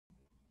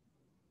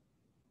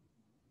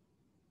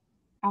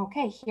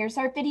Okay, here's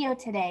our video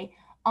today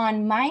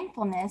on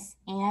mindfulness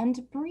and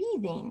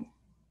breathing.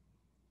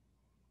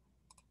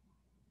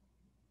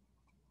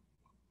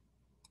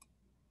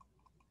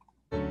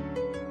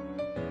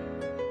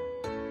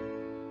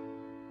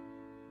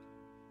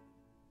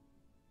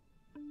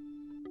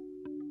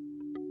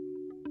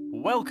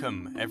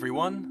 Welcome,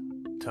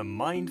 everyone, to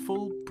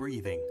Mindful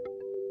Breathing.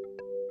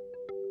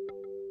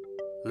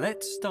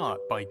 Let's start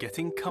by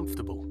getting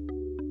comfortable.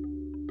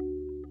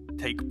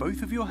 Take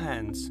both of your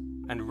hands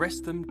and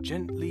rest them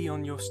gently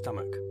on your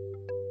stomach.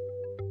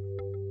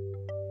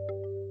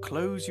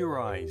 Close your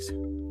eyes,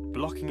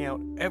 blocking out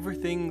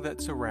everything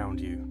that's around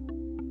you.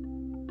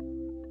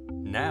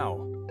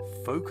 Now,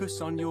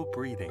 focus on your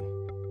breathing.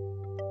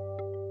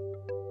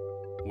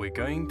 We're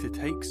going to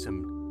take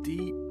some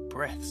deep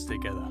breaths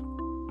together.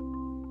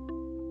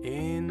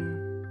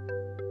 In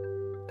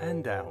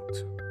and out.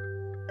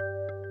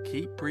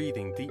 Keep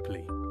breathing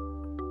deeply.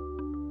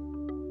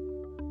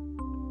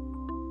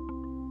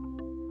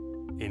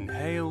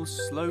 Inhale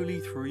slowly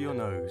through your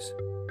nose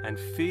and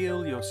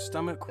feel your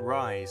stomach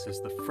rise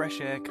as the fresh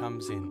air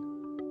comes in.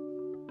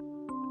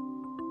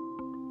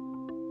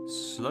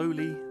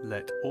 Slowly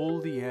let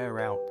all the air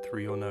out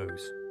through your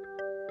nose.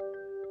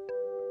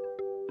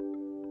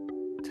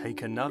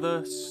 Take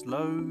another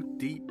slow,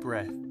 deep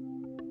breath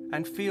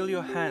and feel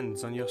your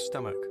hands on your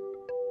stomach.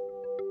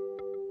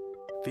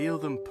 Feel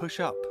them push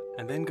up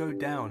and then go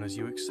down as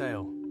you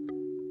exhale.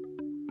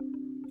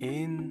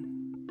 In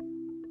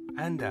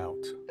and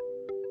out.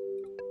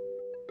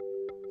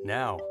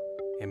 Now,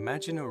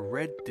 imagine a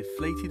red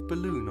deflated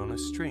balloon on a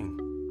string.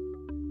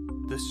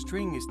 The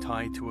string is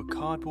tied to a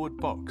cardboard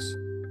box,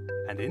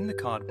 and in the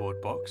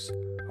cardboard box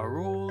are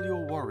all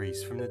your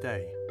worries from the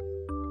day.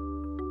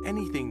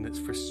 Anything that's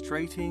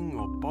frustrating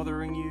or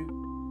bothering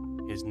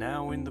you is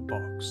now in the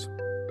box.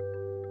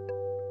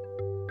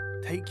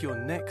 Take your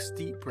next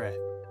deep breath,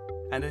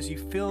 and as you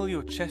fill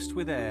your chest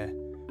with air,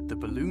 the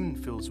balloon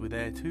fills with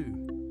air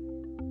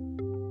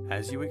too.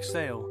 As you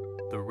exhale,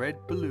 the red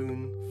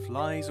balloon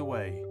flies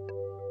away,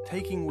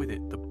 taking with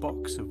it the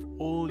box of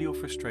all your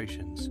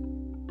frustrations.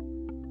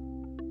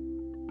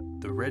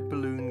 The red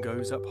balloon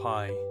goes up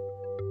high,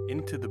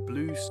 into the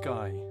blue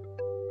sky,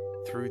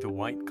 through the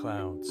white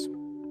clouds.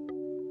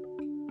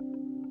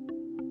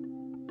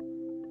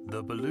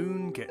 The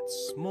balloon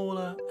gets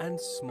smaller and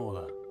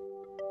smaller,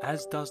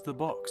 as does the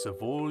box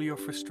of all your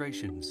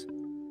frustrations,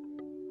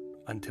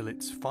 until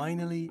it's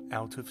finally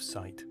out of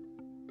sight.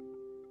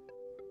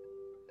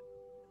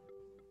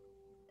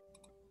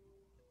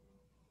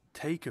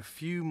 Take a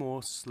few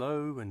more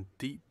slow and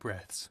deep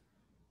breaths,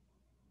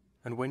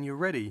 and when you're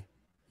ready,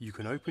 you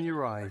can open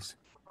your eyes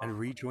and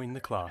rejoin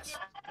the class.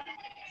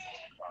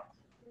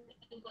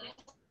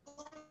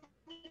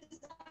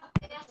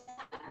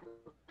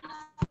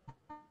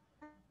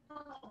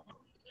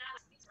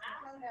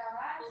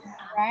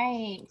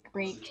 Right,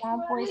 great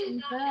job, boys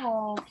and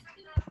girls.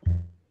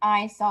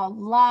 I saw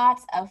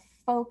lots of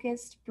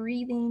focused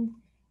breathing.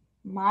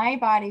 My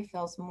body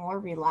feels more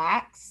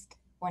relaxed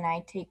when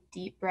I take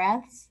deep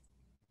breaths.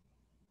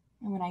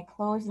 And when I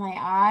close my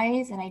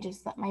eyes and I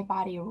just let my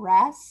body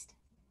rest,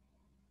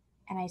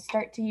 and I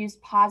start to use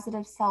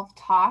positive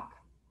self-talk,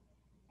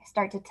 I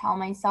start to tell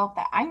myself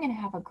that I'm going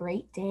to have a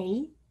great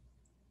day.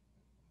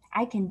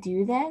 I can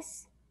do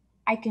this.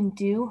 I can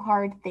do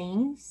hard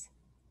things.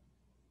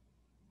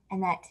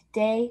 And that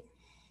today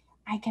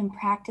I can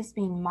practice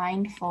being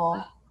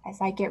mindful as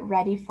I get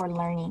ready for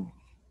learning.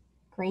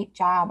 Great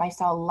job. I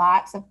saw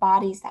lots of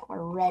bodies that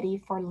were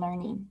ready for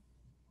learning.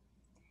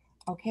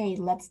 Okay,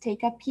 let's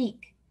take a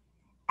peek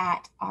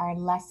at our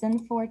lesson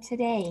for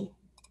today.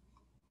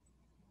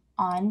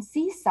 On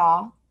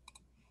Seesaw,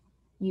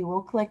 you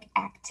will click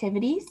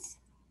Activities.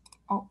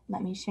 Oh,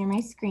 let me share my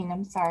screen,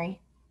 I'm sorry.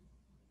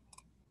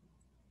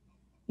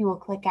 You will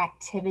click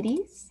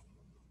Activities.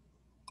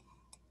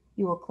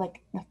 You will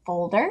click the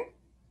folder.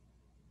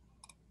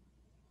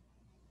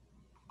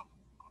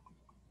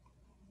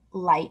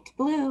 Light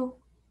blue,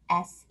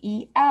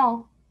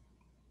 SEL.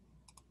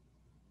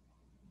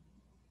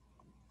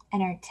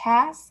 And our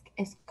task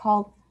is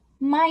called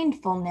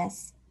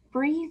Mindfulness,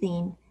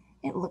 Breathing.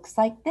 It looks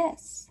like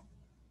this.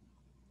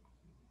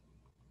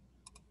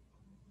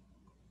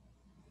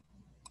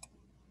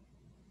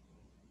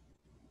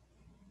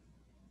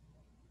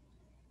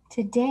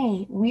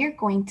 Today, we're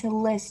going to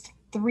list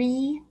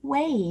 3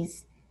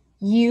 ways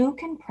you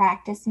can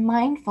practice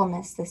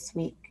mindfulness this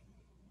week.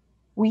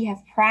 We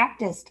have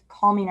practiced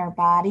calming our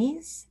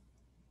bodies,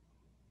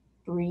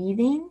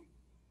 breathing,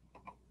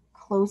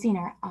 closing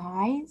our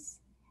eyes,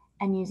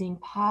 and using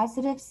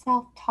positive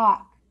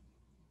self-talk.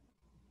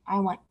 I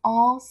want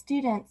all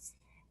students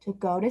to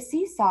go to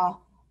Seesaw,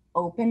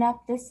 open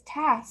up this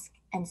task,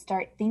 and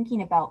start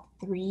thinking about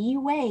 3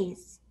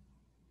 ways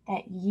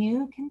that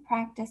you can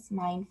practice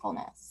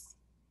mindfulness.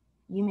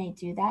 You may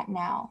do that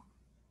now.